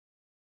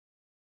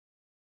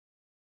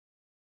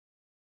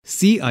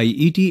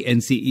CIET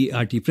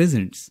NCERT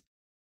presents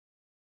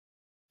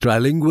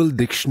Trilingual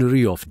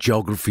Dictionary of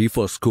Geography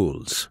for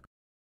Schools.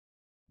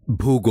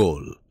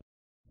 भूगोल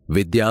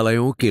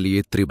विद्यालयों के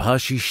लिए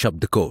त्रिभाषी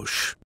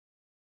शब्दकोश.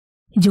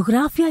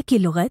 जुग्राफिया की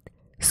लुगत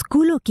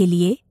स्कूलों के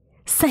लिए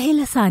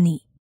सहेल आसानी.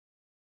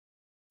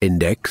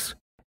 Index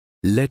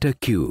letter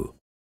Q.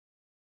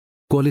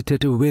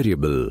 Qualitative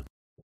variable.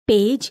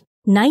 Page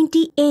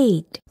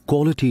 98.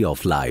 Quality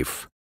of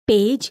life.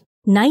 Page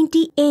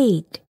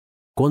 98.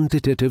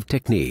 Quantitative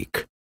technique.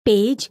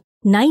 Page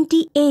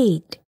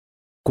 98.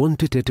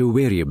 Quantitative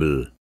variable.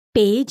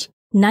 Page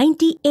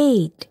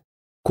 98.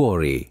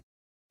 Quarry.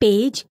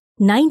 Page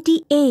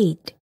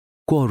 98.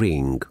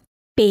 Quarrying.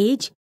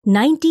 Page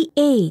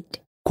 98.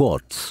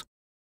 Quartz.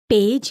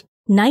 Page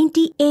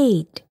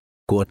 98.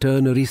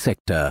 Quaternary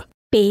sector.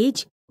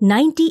 Page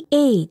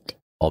 98.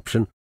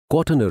 Option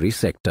quaternary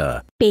sector.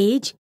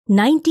 Page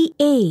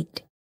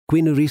 98.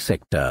 Quinary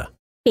sector.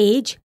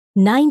 Page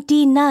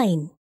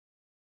 99.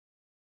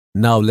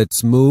 Now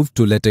let's move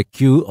to letter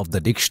Q of the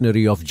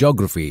Dictionary of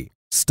Geography,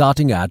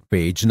 starting at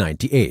page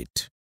 98.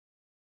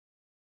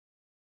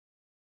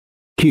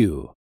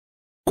 Q.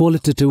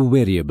 Qualitative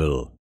variable.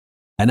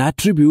 An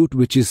attribute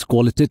which is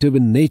qualitative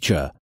in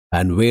nature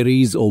and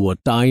varies over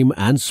time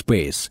and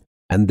space,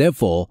 and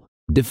therefore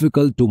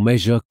difficult to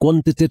measure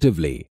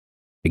quantitatively.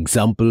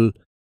 Example,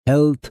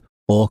 health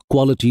or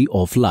quality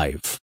of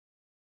life.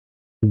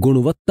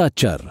 गुणवत्ता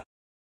चर.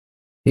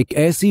 एक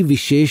ऐसी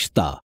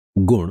विशेषता,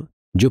 गुण,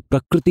 जो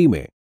प्रकृति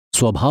में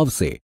स्वभाव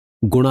से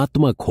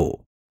गुणात्मक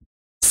हो,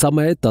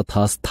 समय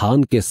तथा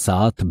स्थान के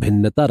साथ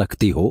भिन्नता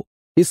रखती हो,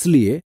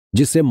 इसलिए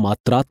जिसे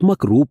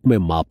मात्रात्मक रूप में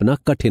मापना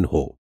कठिन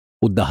हो.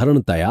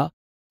 उदाहरणतया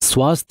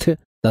स्वास्थ्य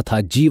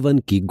तथा जीवन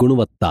की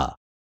गुणवत्ता.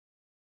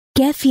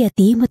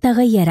 कैफियती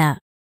मुतगय्यरा.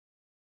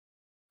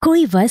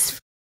 कोई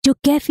वस्फ जो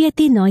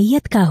कैफियती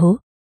नौइयत का हो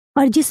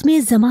और जिसमें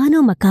ज़मान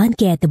और मकान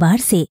के एतबार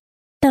से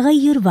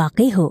तगय्युर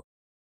वाक़ई हो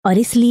और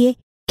इसलिए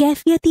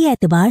कैफियती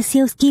एतबार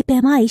से उसकी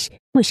पैमाइश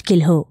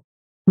मुश्किल हो,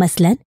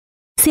 मसलन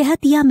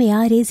सेहत या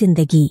मेयार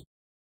जिंदगी.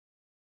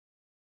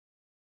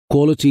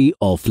 Quality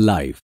of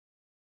life.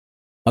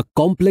 A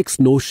complex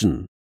notion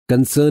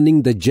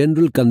concerning the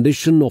general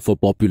condition of a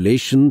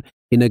population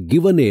in a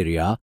given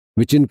area,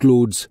 which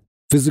includes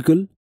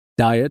physical,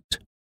 diet,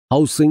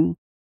 housing,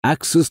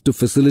 access to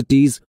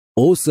facilities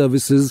or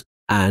services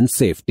and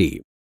safety,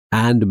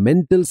 and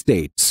mental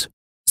states,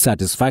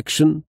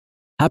 satisfaction,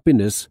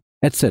 happiness,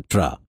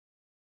 etc.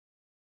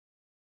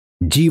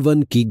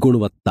 जीवन की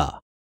गुणवत्ता.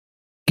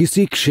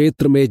 किसी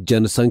क्षेत्र में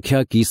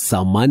जनसंख्या की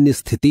सामान्य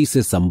स्थिति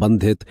से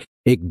संबंधित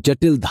एक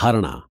जटिल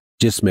धारणा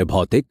जिसमें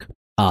भौतिक,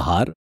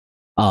 आहार,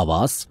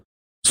 आवास,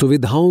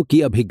 सुविधाओं की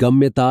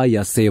अभिगम्यता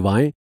या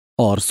सेवाएं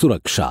और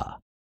सुरक्षा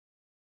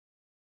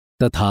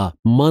तथा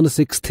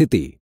मानसिक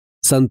स्थिति,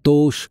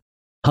 संतोष,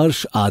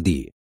 हर्ष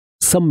आदि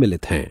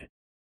सम्मिलित हैं.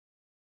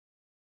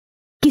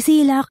 किसी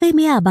इलाके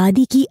में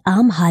आबादी की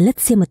आम हालत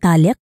से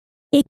मुताल्लिक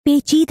एक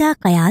पेचीदा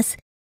कयास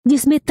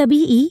जिसमें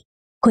तबीई,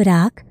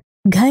 खुराक,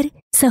 घर,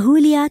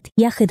 सहूलियात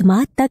या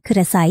खिदमात तक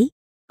रसाई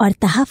और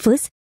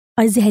तहफ़्फ़ुज़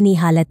और ज़हनी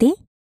हालतें,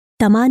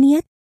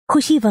 तमानियत,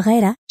 खुशी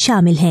वगैरह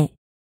शामिल हैं.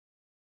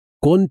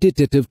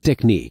 Quantitative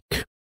technique.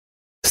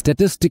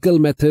 Statistical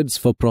methods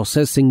for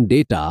processing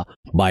data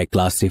by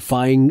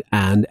classifying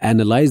and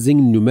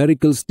analyzing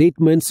numerical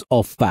statements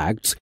of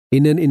facts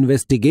in an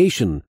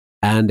investigation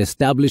and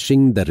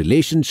establishing the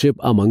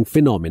relationship among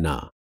phenomena.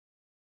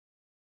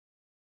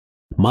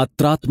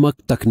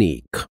 मात्रात्मक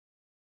तकनीक.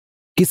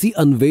 किसी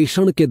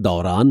अन्वेषण के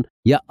दौरान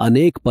या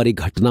अनेक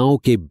परिघटनाओं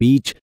के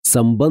बीच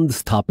संबंध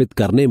स्थापित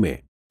करने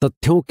में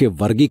तथ्यों के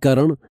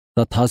वर्गीकरण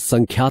तथा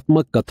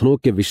संख्यात्मक कथनों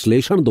के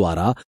विश्लेषण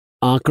द्वारा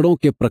आंकड़ों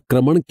के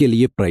प्रक्रमण के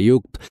लिए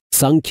प्रयुक्त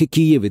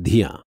सांख्यिकीय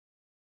विधियां.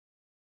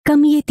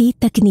 कमियती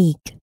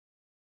तकनीक.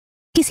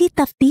 किसी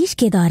तफ्तीश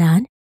के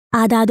दौरान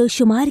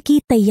आदादोशुमार की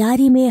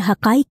तैयारी में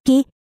हकाइक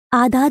के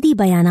आदादी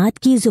बयानात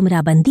की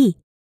जुमराबंदी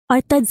और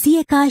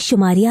तज्जिये का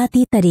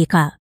शुमारियाती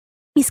तरीका,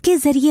 इसके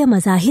जरिए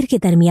मज़ाहिर के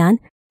दरमियान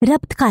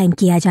रब्त कायम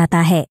किया जाता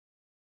है.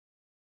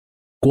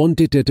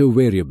 Quantitative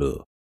variable.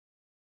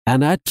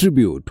 An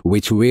attribute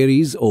which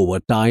varies over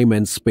time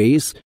and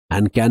space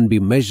and can be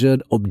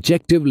measured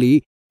objectively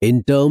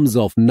in terms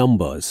of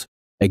numbers.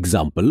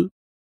 Example,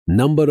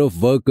 number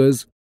of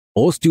workers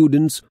or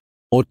students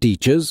or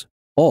teachers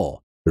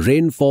or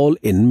rainfall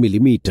in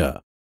millimeter.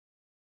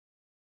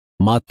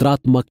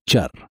 मात्रात्मक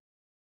चर.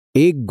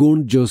 एक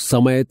गुण जो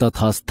समय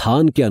तथा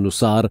स्थान के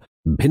अनुसार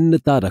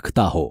भिन्नता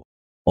रखता हो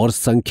और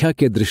संख्या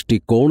के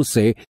दृष्टिकोण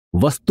से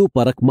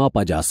वस्तुपरक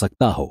मापा जा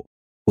सकता हो.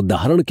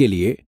 उदाहरण के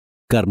लिए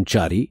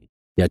कर्मचारी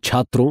या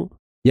छात्रों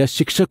या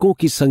शिक्षकों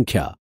की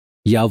संख्या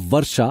या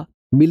वर्षा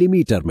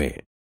मिलीमीटर में.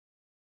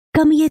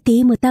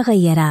 कमियती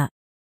मुतगय्यरा.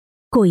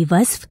 कोई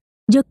वस्फ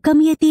जो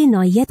कमियती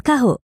नौइयत का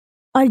हो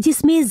और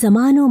जिसमें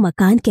ज़मान और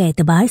मकान के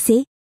एतबार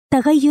से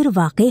तगय्युर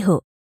वाक़ई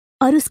हो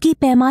और उसकी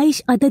पैमाइश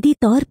अददी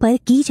तौर पर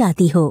की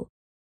जाती हो,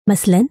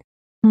 मसलन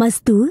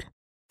मजदूर,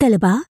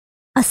 तलबा,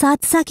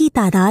 असातिज़ा की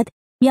तादाद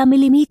या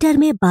मिलीमीटर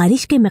में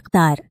बारिश के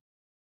मिक़दार.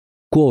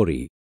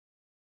 Quarry.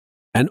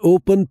 an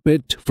open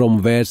pit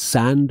from where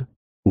sand,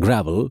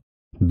 gravel,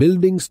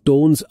 building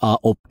stones are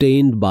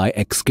obtained by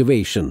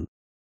excavation,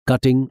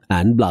 cutting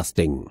and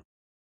blasting.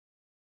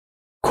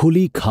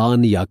 खुली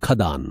खान या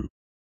खदान,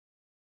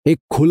 एक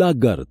खुला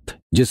गर्त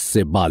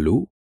जिससे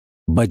बालू,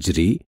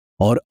 बजरी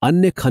और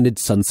अन्य खनिज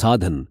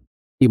संसाधन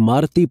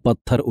इमारती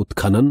पत्थर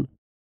उत्खनन,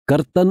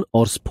 कर्तन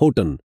और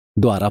स्फोटन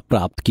द्वारा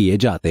प्राप्त किए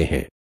जाते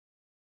हैं।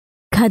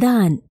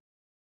 खदान,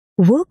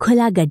 वो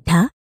खुला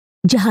गड्ढा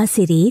जहां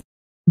से रेत,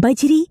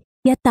 बजरी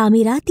या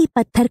तामीराती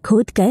पत्थर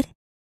खोदकर,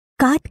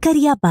 काटकर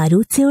या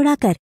बारूद से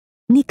उड़ाकर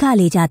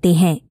निकाले जाते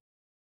हैं।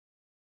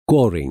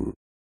 Quarrying,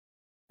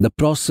 the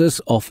process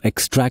of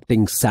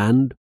extracting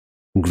sand,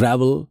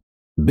 gravel,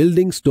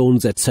 building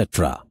stones,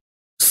 etc.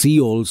 See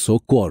also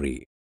quarry.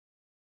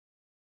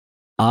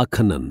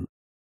 आखनन,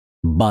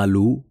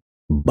 बालू,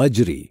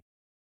 बजरी,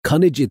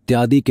 खनिज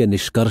इत्यादि के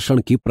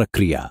निष्कर्षण की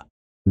प्रक्रिया,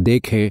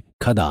 देखें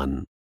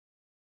खदान।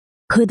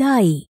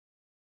 खुदाई,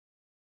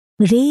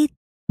 रेत,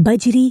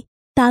 बजरी,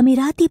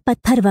 तामीराती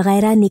पत्थर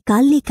वगैरह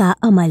निकालने का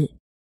अमल,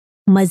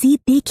 मजीद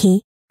देखें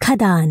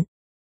खदान।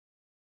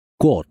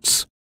 Quartz,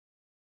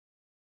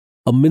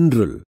 a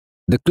mineral,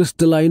 the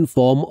crystalline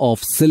form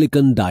of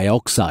silicon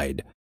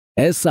dioxide,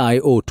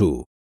 SiO2,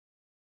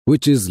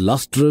 which is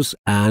lustrous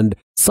and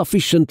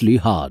sufficiently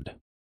hard.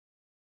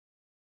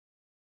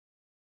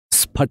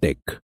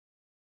 स्फटिक,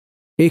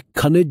 एक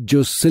खनिज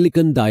जो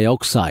सिलिकॉन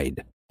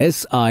डाइऑक्साइड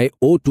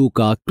SiO2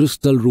 का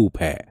क्रिस्टल रूप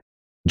है,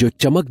 जो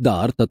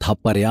चमकदार तथा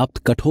पर्याप्त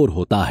कठोर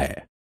होता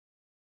है।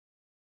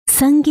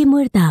 संग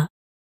मुर्दा,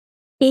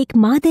 एक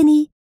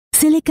मादनी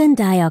सिलिकॉन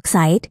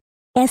डाइऑक्साइड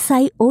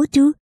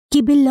SiO2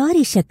 की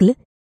बिल्लौरी शक्ल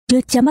जो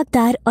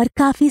चमकदार और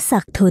काफी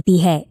सख्त होती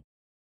है।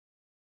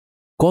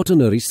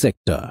 Quaternary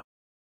sector,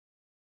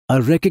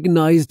 a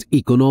recognized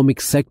economic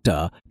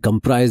sector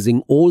comprising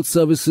all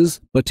services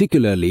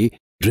particularly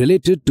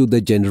related to the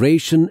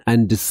generation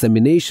and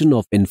dissemination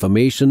of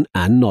information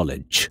and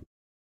knowledge.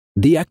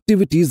 The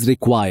activities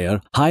require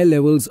high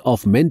levels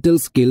of mental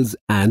skills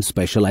and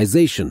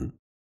specialization.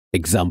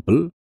 Example,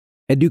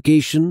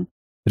 education,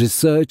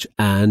 research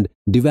and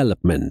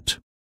development.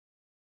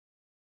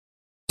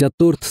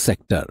 चतुर्थ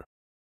sector,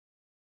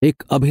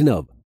 एक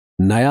अभिनव,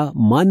 नया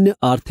मान्य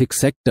आर्थिक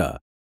sector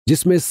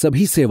जिसमें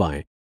सभी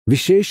सेवाएं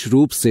विशेष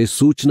रूप से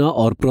सूचना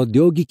और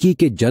प्रौद्योगिकी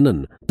के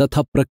जनन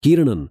तथा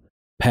प्रकीर्णन,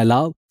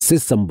 फैलाव से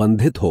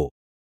संबंधित हो,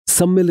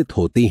 सम्मिलित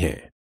होती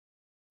हैं।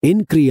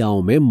 इन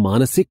क्रियाओं में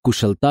मानसिक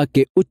कुशलता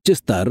के उच्च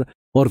स्तर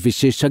और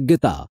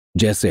विशेषज्ञता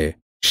जैसे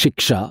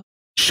शिक्षा,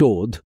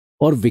 शोध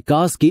और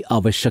विकास की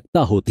आवश्यकता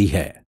होती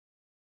है।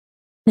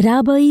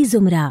 राबई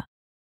जुमरा,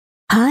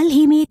 हाल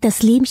ही में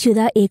तस्लीम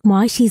शुदा एक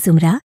मुआशी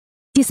जुमरा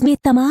जिसमें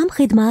तमाम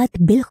खिदमात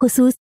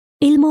बिलखुसूस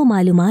इल्म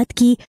मालूमात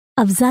की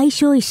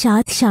अफजाइश व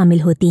इशात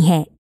शामिल होती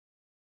हैं।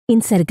 इन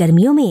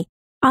सरगर्मियों में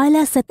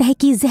आला सतह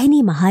की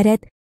जहनी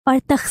महारत और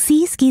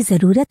तखसीस की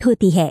जरूरत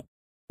होती है,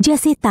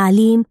 जैसे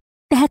तालीम,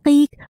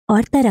 तहकीक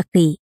और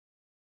तरक्की।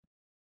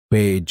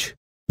 Page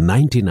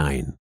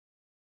 99।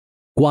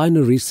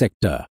 Quaternary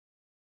sector,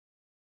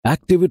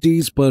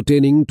 activities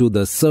pertaining to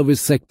the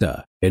service sector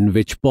in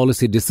which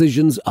policy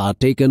decisions are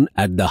taken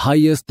at the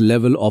highest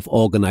level of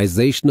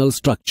organizational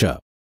structure.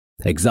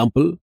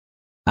 Example,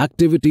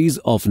 activities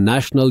of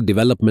National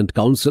Development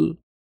Council,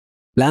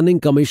 Planning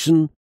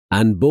Commission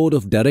and Board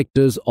of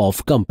Directors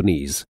of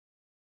companies.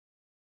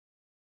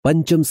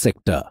 पंचम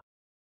sector,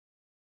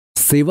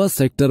 सेवा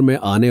sector में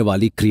आने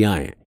वाली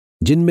क्रियाएं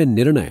जिनमें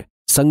निर्णय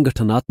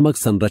संगठनात्मक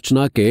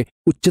संरचना के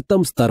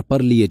उच्चतम स्तर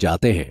पर लिए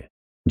जाते हैं,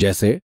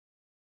 जैसे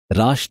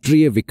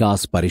राष्ट्रीय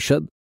विकास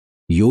परिषद,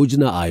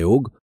 योजना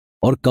आयोग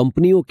और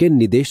कंपनियों के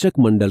निदेशक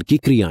मंडल की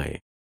क्रियाएं।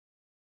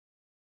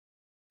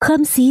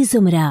 खमसी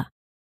जुमरा,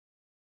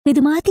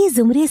 खिदमाती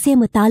जुमरे से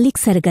मुतालिक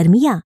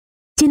सरगर्मियां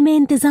जिनमें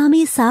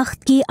इंतजामी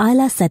साख्त की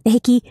आला सतह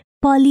की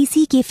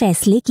पॉलिसी के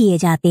फैसले किए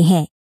जाते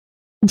हैं,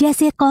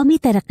 जैसे कौमी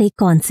तरक्की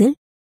कौंसिल,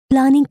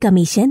 प्लानिंग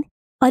कमीशन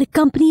और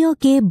कंपनियों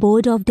के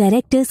बोर्ड ऑफ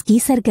डायरेक्टर्स की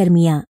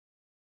सरगर्मियां।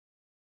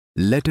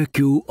 Letter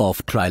Q of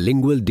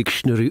Trilingual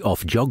Dictionary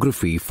of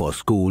Geography for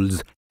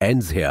Schools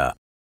ends here.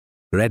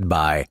 Read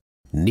by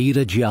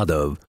Neeraj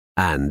Yadav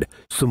and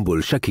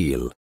Sumbul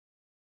Shakil.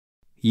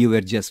 You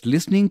were just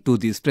listening to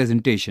this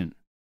presentation.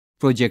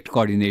 Project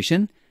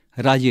coordination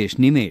Rajesh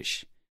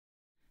Nimesh.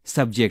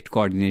 Subject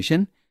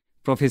coordination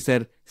Professor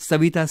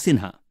Savita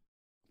Sinha.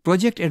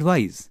 Project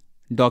advice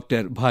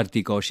Dr.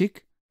 Bharti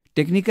Kaushik.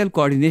 Technical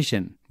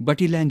coordination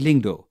Batilang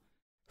Lingdo.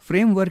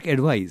 Framework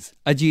advice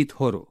Ajit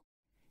Horo.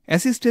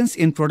 Assistance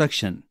in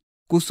production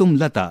Kusum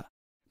Lata.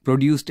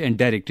 Produced and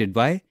directed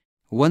by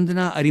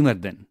Vandana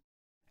Arimardhan.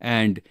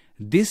 And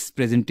this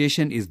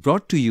presentation is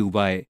brought to you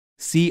by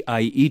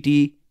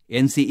CIET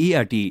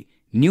NCERT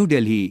New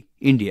Delhi,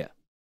 India.